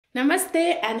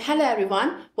Namaste and hello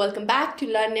everyone. Welcome back to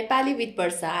Learn Nepali with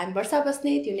Barsha. I'm Barsha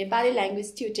Basnet, your Nepali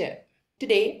language tutor.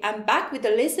 Today I'm back with a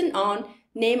lesson on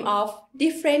name of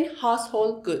different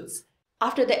household goods.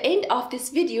 After the end of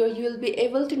this video, you will be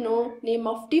able to know name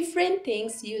of different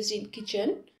things used in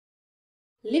kitchen,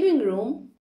 living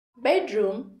room,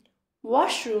 bedroom,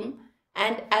 washroom,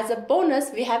 and as a bonus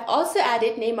we have also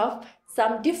added name of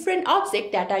some different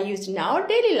objects that are used in our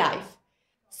daily life.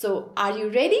 So are you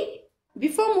ready?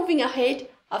 Before moving ahead,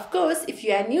 of course, if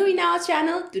you are new in our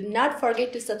channel, do not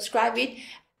forget to subscribe it,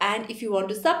 and if you want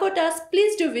to support us,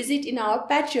 please do visit in our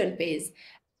Patreon page.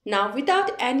 Now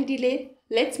without any delay,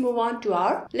 let's move on to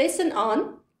our lesson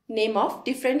on name of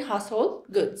different household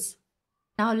goods.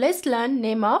 Now let's learn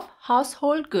name of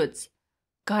household goods.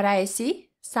 घरायसी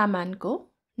सामानको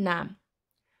नाम.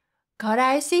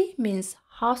 घरायसी means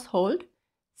household,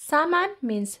 saman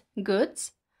means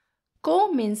goods,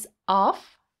 ko means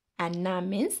of, and naam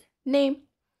means name.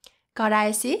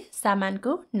 घरायसी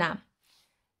सामानको नाम.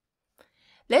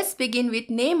 Let's begin with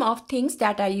name of things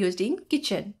that are used in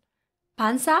kitchen.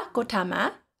 भान्सा कोठामा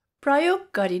प्रयोग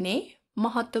गरिने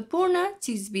महत्त्वपूर्ण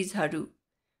चीजबिजहरू.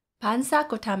 भान्सा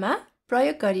कोठामा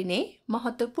प्रयोग गरिने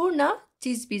महत्त्वपूर्ण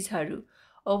चीजबिजहरू.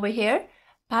 Over here,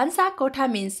 भान्सा कोठा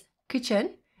means kitchen,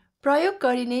 प्रयोग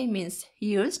गरिने means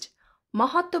used,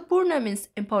 महत्त्वपूर्ण means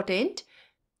important,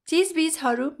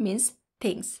 चीजबिजहरू means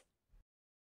things.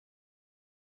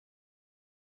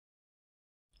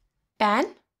 Pan,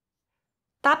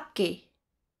 tapke,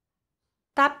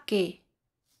 tapke,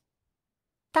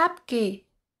 tapke.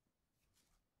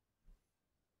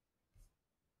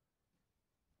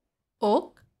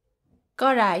 Oak,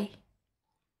 कराई,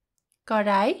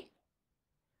 कराई,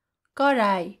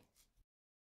 कराई.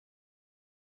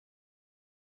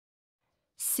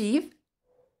 Sieve,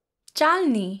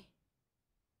 चालनी,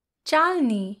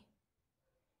 चालनी,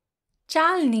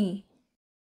 चालनी.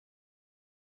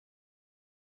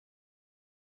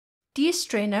 Tea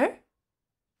strainer,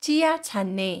 चिया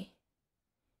छान्ने,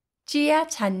 चिया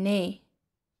छान्ने,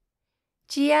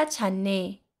 चिया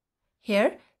छान्ने.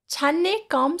 Here, छान्ने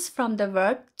comes from the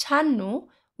verb छान्नु,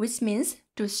 which means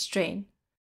to strain.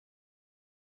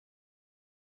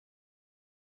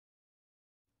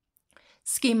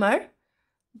 Skimmer,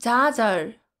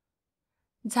 Jhajhar,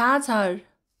 Jhajhar,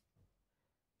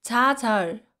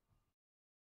 Jhajhar.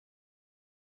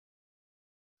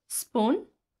 Spoon,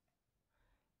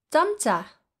 चम्चा,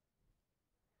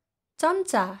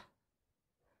 चम्चा,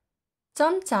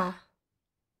 चम्चा.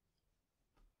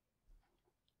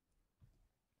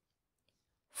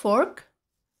 Fork,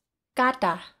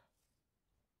 काटा,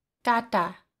 काटा,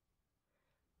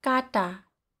 काटा.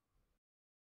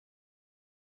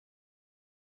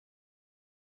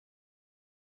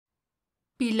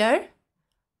 Peeler,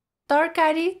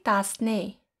 तरकारी तास्ने,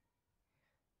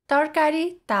 तरकारी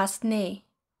तास्ने,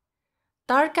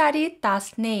 तरकारी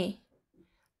तास्ने.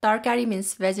 Tarkari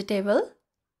means vegetable.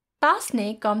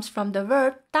 Tasne comes from the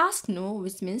verb tasnu,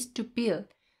 which means to peel.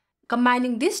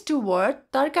 Combining these two words,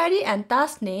 tarkari and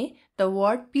tasne, the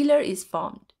word peeler is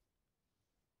formed.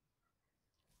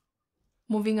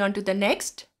 Moving on to the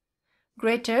next.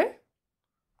 Grater,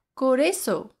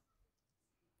 koreso,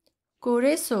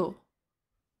 koreso,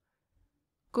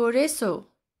 koreso.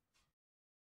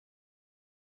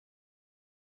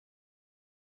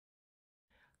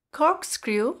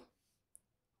 Corkscrew,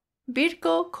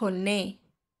 बिर्को खोल्ने,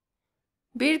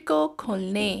 बिर्को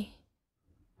खोल्ने,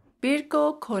 बिर्को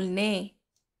खोल्ने.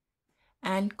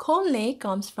 And खोल्ने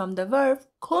comes from the verb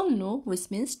खोल्नु, which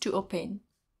means to open.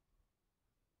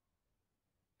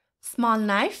 Small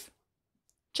knife,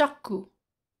 चाकू,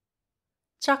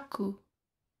 चाकू,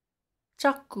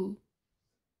 चाकू.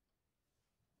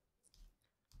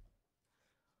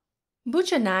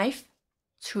 Butcher knife,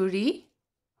 छुरी,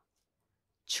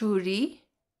 छुरी,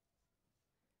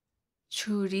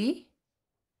 छुरी.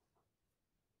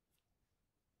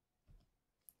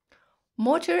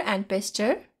 Mortar and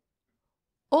pestle,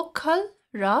 ओखल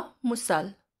र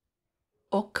मुसल,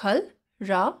 ओखल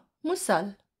र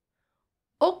मुसल,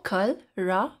 ओखल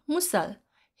र मुसल.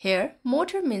 Here,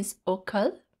 mortar means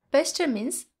ओखल, pestle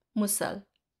means मुसल.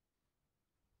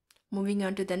 Moving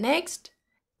on to the next.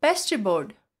 Pastry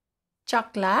board,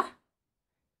 Chakla,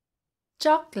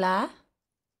 Chakla,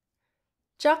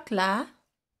 Chakla.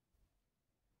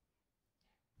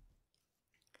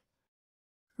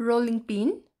 Rolling pin,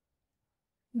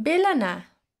 बेलना,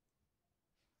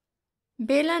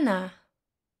 बेलना,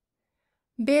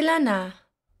 बेलना,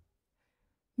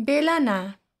 बेलना.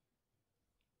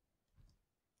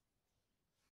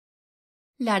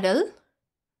 Ladle,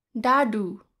 डाडु,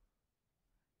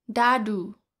 डाडु,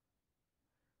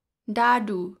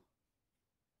 डाडु.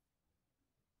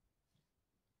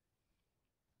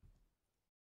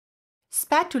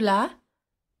 spatula,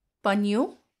 paniu,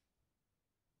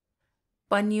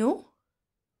 paniu,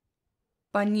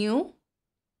 paniu.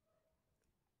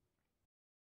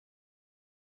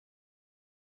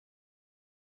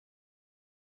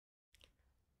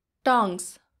 Tongs,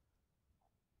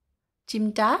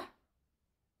 chimta,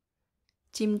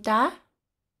 chimta,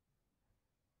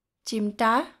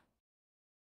 chimta.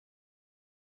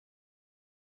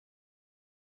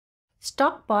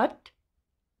 Stockpot,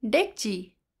 dekchi,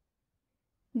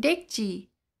 dekchi,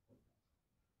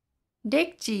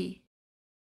 dekchi.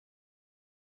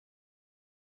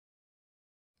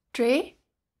 Tray,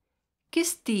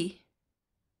 kisti,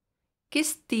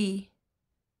 kisti,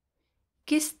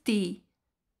 kisti.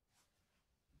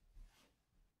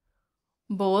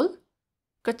 Bowl,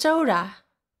 kachaura,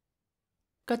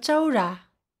 kachaura,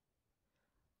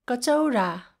 kachaura.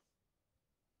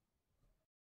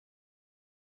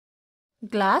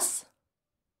 Glass,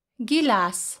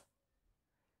 gilas,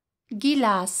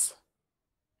 gilas,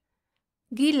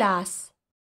 gilas.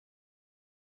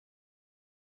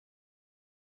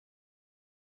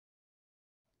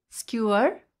 Skewer,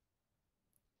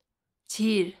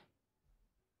 झीर,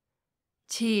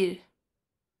 झीर,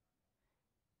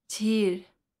 झीर.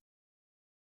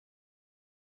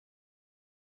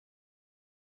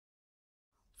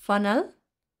 Funnel,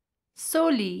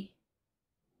 soli,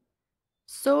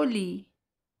 soli,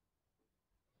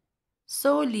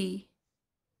 soli.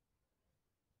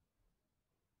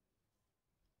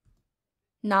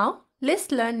 Now,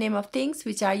 let's learn name of things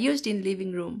which are used in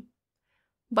living room.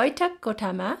 बैठक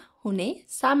कोठामा हुने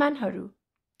सामानहरू.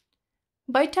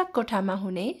 बैठक कोठामा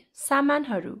हुने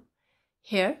सामानहरू.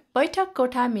 Here, बैठक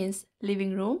कोठा means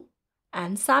living room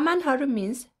and सामानहरू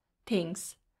means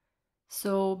things.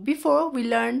 So, before we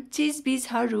learn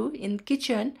चिजबिजहरू in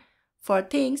kitchen for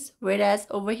things, whereas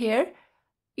over here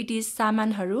it is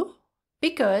samanharu,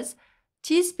 because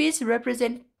cheese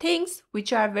represent things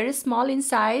which are very small in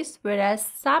size, whereas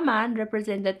saman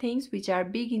represent the things which are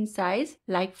big in size,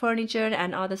 like furniture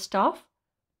and other stuff.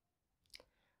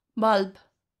 Bulb,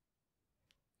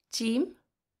 chim,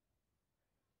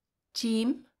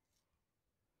 chim,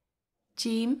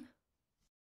 chim.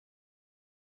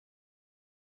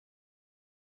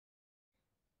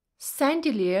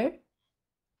 Chandelier,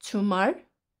 chumar,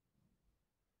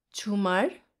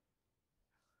 chumar,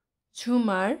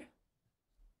 chumar.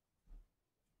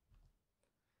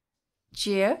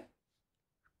 Chair,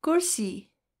 kursi,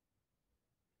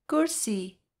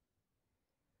 kursi,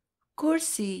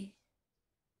 kursi.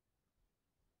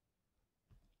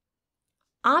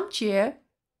 Armchair,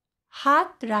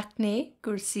 हाथ राख्ने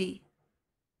कुर्सी,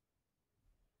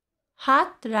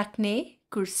 हाथ राख्ने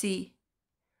कुर्सी,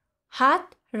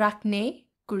 हाथ राख्ने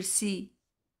कुर्सी.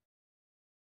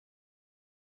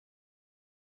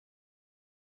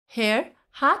 Here,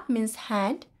 हाथ means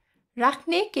hand.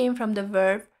 Rakhne came from the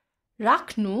verb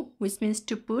rakhnu, which means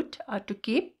to put or to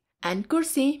keep, and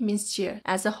kursi means chair.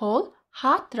 As a whole,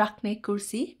 हाथ राख्ने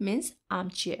kursi means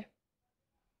armchair.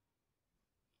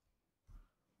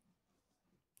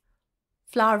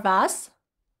 Flower vase,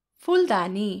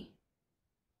 fuldani,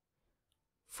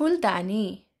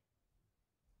 fuldani,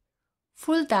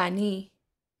 fuldani.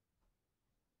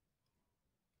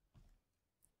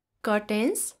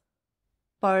 Curtains,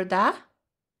 पर्दा,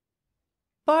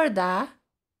 पर्दा,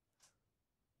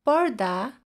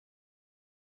 पर्दा.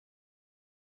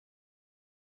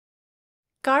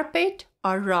 Carpet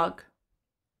or rug,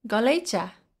 गलैचा,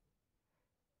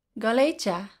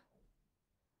 गलैचा,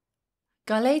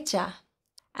 गलैचा.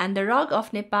 And the rug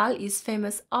of Nepal is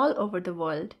famous all over the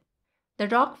world. The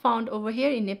rug found over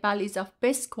here in Nepal is of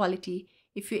best quality.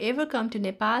 If you ever come to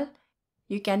Nepal,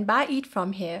 you can buy it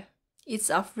from here. It's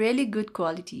of really good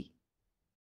quality.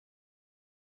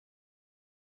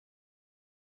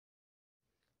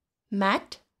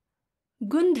 Mat,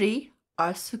 gundri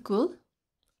or sukul.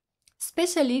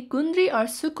 Especially gundri or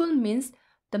sukul means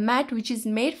the mat which is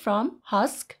made from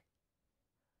husk.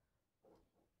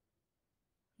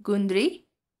 Gundri,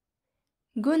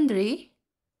 gundri,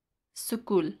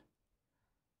 sukul,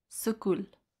 sukul.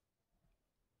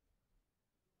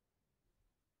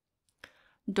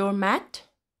 Doormat,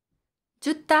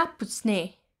 jutta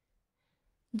puchne,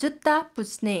 jutta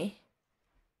puchne,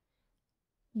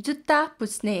 jutta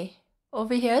puchne.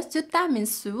 Over here, jutta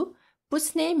means shoe,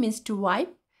 puchne means to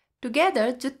wipe.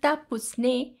 Together, jutta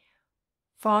puchne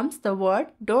forms the word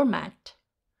doormat.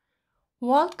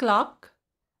 Wall clock,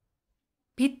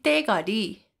 भित्ते घडी,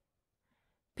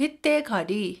 भित्ते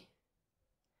घडी,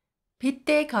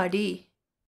 भित्ते घडी.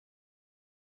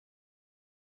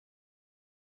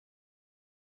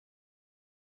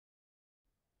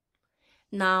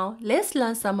 Now, let's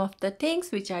learn some of the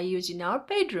things which are used in our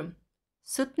bedroom.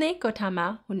 सुत्ने कोठामा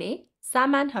हुने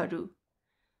सामानहरू.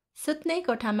 सुत्ने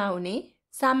कोठामा हुने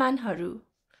सामानहरू.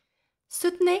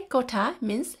 सुत्ने कोठा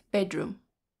means bedroom.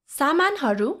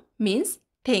 सामानहरू means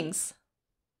things.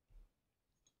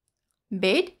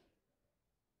 Bed,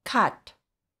 खाट.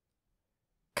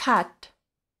 खाट.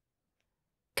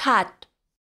 खाट.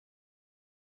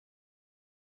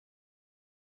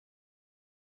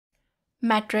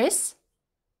 Mattress,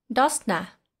 डस्ना.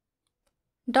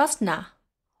 डस्ना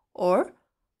or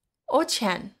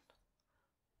ओछ्यान.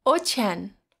 ओछ्यान.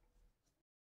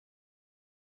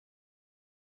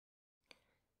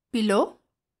 Pillow,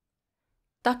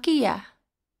 तकिया.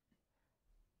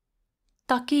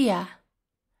 तकिया.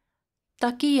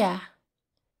 तकिया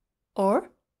or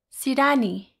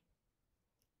सिरानी.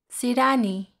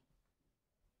 सिरानी.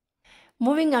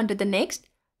 Moving on to the next,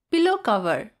 pillow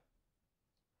cover.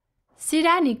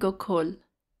 सिरानीको खोल.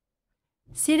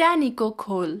 सिरानीको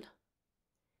खोल.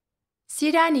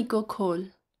 सिरानीको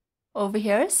खोल. Over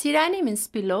here, sirani means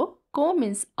pillow, ko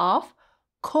means off,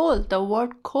 khol, the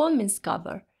word khol means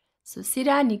cover. So,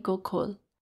 siraniko khol.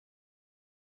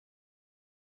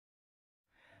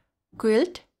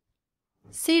 Quilt,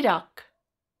 sirak.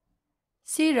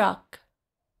 Sirak.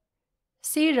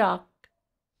 Sirak.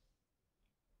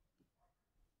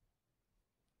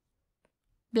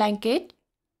 Blanket,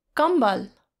 kambal.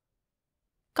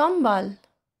 Kambal.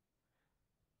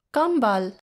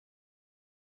 Kambal.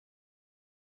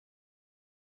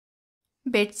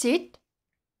 Bedsheet,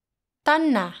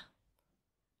 tanna.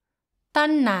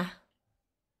 Tanna.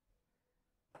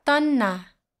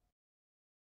 Tanna.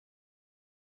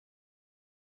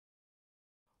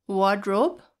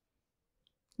 Wardrobe,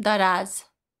 daraz.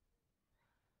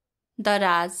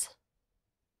 Daraz.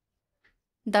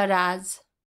 Daraz.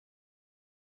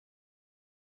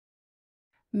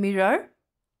 Mirror,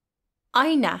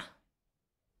 aina.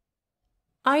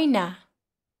 Aina.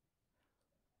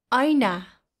 Aina.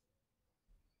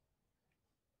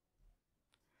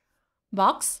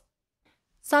 Box,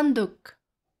 sanduk.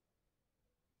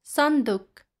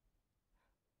 Sanduk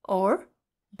or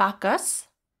bakas.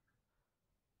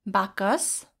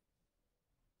 Bakas.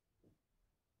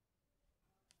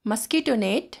 Mosquito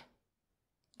net,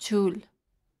 झूल.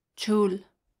 झूल.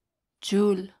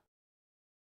 झूल.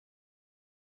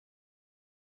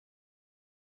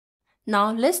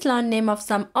 Now let's learn name of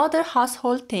some other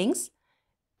household things.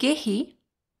 केही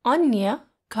अन्य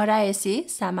घरायसी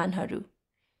सामानहरू.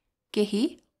 केही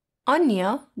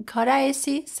अन्य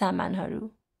घरायसी सामानहरू.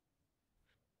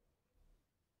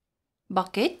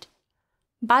 Bucket,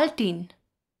 बाल्टिन.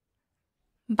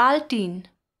 बाल्टिन.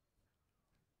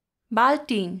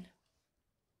 बाल्टिन.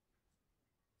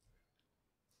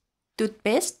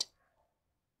 Toothpaste,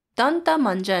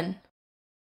 दन्तमञ्जन.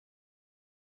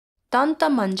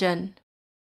 दन्तमञ्जन.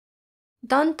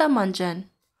 दन्तमञ्जन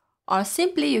or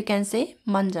simply you can say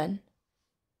manjan.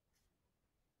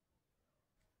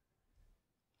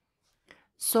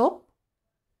 Soap,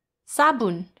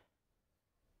 sabun.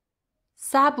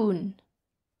 Sabun.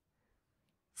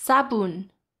 Sabun.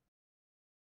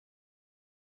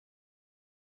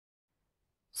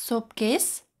 Soap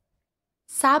case,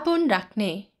 sabun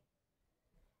राख्ने.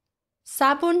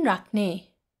 Sabun राख्ने.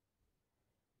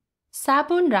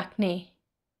 Sabun राख्ने.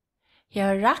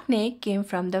 Here राख्ने came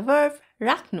from the verb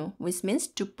राख्नु, which means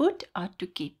to put or to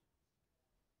keep.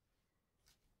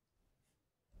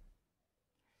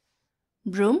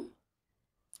 Broom,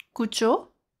 कुचो.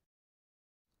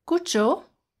 कुचो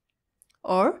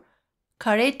or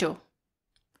खरेटो.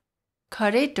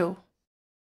 खरेटो.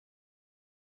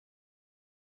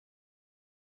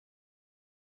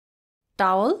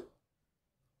 Towel,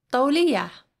 तौलिया.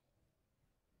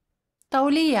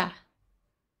 तौलिया.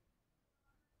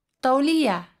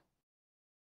 तौलिया.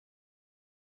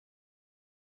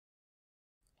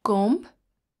 Comb,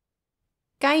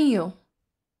 caño.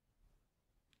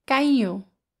 Caño.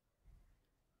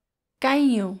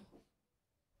 Caño.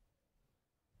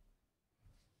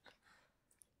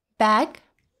 Bag,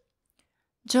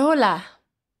 झोला.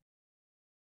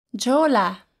 झोला.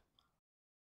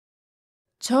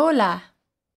 झोला.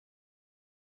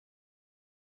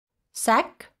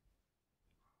 Sack,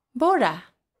 बोरा.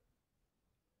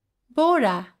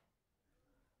 बोरा.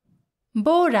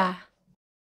 बोरा.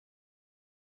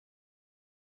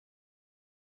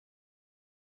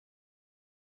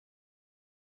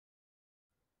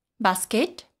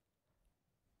 Basket,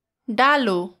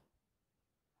 डालो.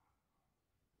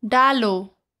 डालो.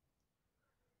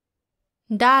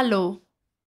 डालो.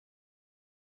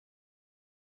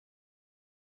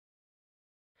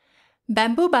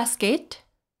 Bamboo basket,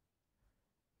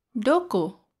 डोको.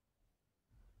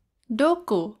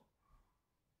 Doko.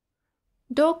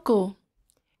 Doko.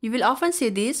 You will often see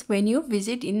this when you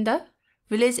visit in the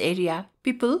village area.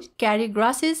 People carry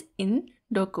grasses in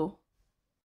doko.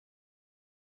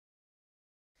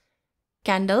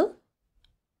 Candle.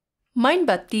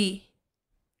 Mainbatti.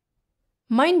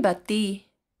 Mainbatti.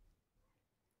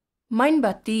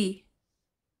 Mainbatti.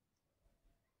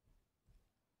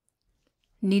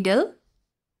 Needle.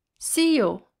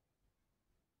 Siyo.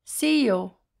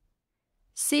 Siyo.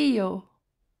 Siyo.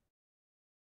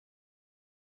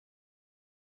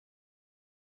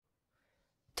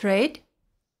 Thread.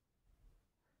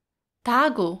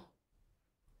 Tago.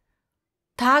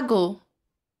 Tago.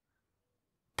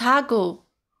 Tago.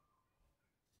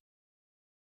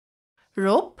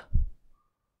 Rope.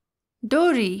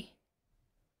 Dory.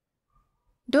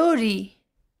 Dory.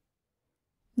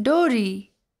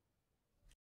 Dory.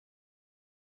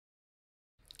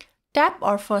 Tap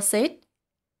or faucet.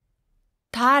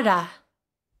 Thara.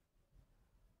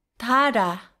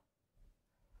 Thara.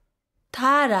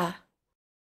 Thara.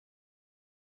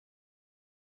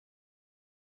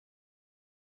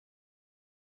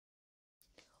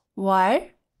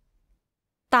 Wire.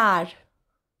 Tar.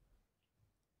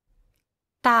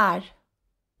 Tar.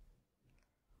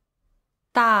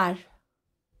 Tar.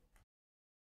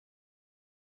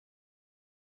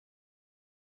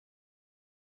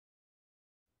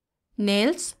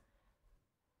 Nails.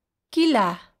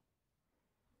 Kila.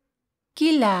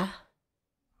 Kila.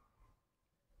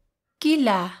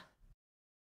 Kila.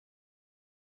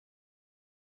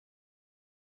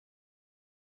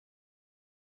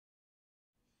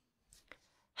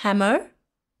 Hammer.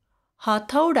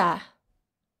 Hatauda.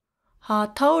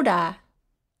 Hatauda.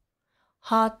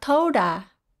 Hatauda.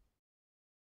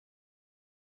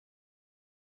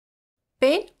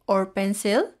 Pen or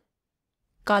pencil.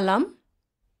 Kalam.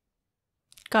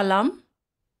 Kalam.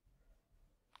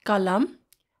 Kalam.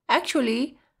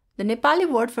 Actually, the Nepali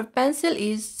word for pencil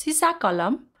is sisa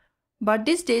kalam, but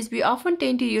these days we often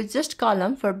tend to use just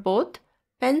kalam for both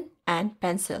pen and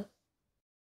pencil.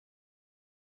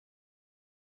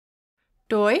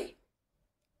 Toy.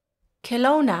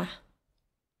 Khelona.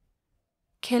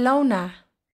 Khelona.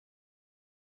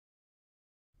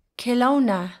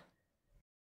 Khelona.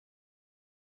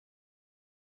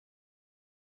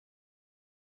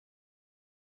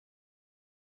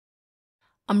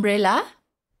 Umbrella.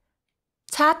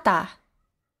 Chata.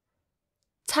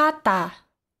 Chata.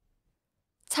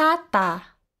 Chata.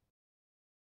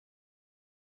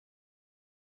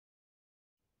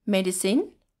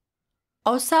 Medicine.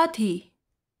 Ausadhi.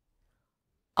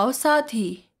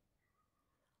 Ausadhi.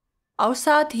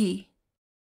 Ausadhi.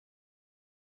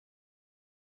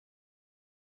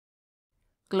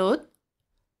 Cloth.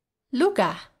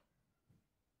 Luga.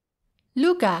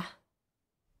 Luga.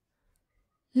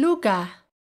 Luga.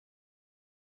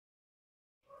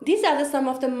 These are some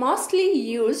of the mostly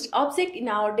used objects in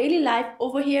our daily life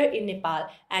over here in Nepal.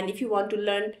 And if you want to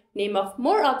learn name of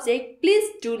more objects, please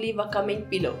do leave a comment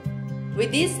below.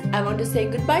 With this, I want to say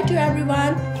goodbye to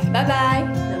everyone. Bye bye.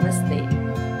 Namaste.